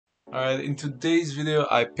Alright, in today's video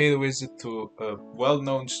I paid a visit to a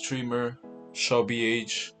well-known streamer,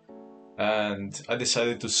 CMDbh, and I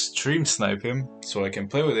decided to stream snipe him so I can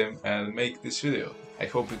play with him and make this video. I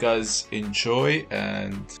hope you guys enjoy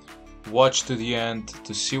and watch to the end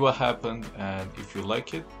to see what happened, and if you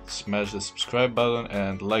like it, smash the subscribe button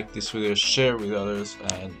and like this video, share with others,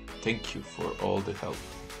 and thank you for all the help.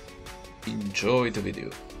 Enjoy the video.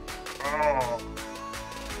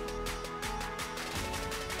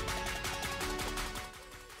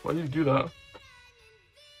 Why did you do that?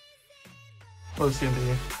 Oh, the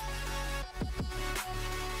CMD.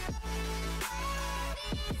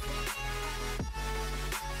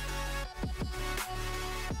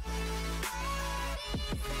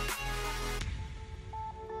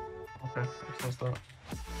 Okay, let's start.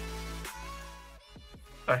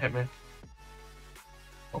 That hit me.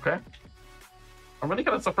 Okay. I'm really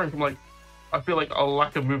kind of suffering from, like, I feel like a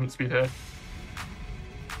lack of movement speed here.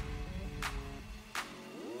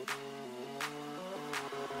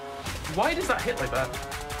 Why does that hit like that?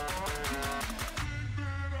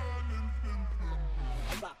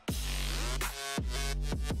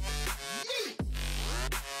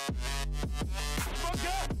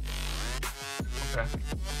 Okay.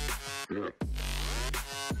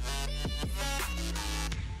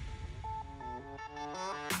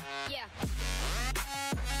 Yeah.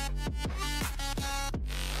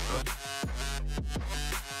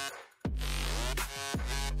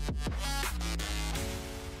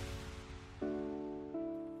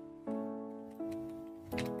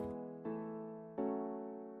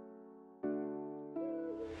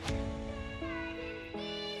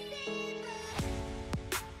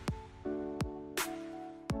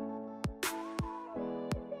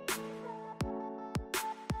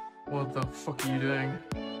 What the fuck are you doing?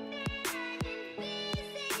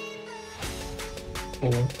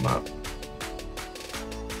 Oh, map.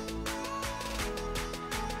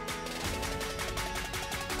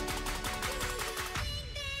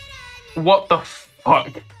 What the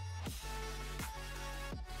fuck?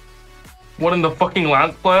 What in the fucking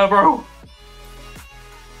Lance player, bro?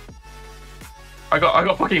 I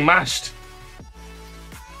got fucking mashed.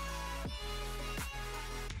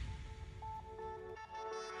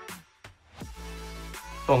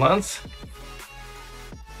 Oh, Lance?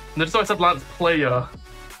 No, just so I said Lance player.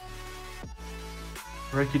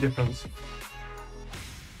 Very key difference.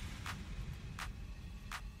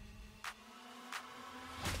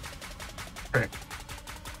 Great.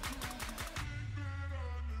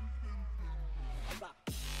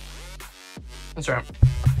 That's right.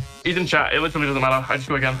 He's in chat. It literally doesn't matter. I just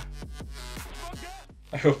go again.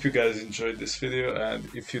 I hope you guys enjoyed this video, and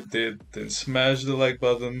if you did, then smash the like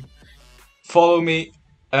button. Follow me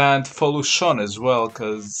and follow Sean as well,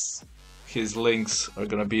 because his links are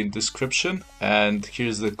gonna be in description. And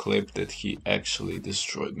here's the clip that he actually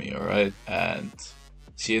destroyed me, alright? And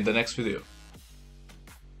see you in the next video.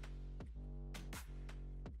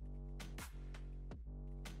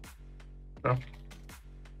 No.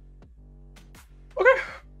 Okay.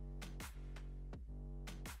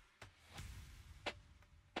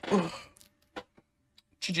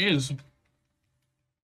 GG's.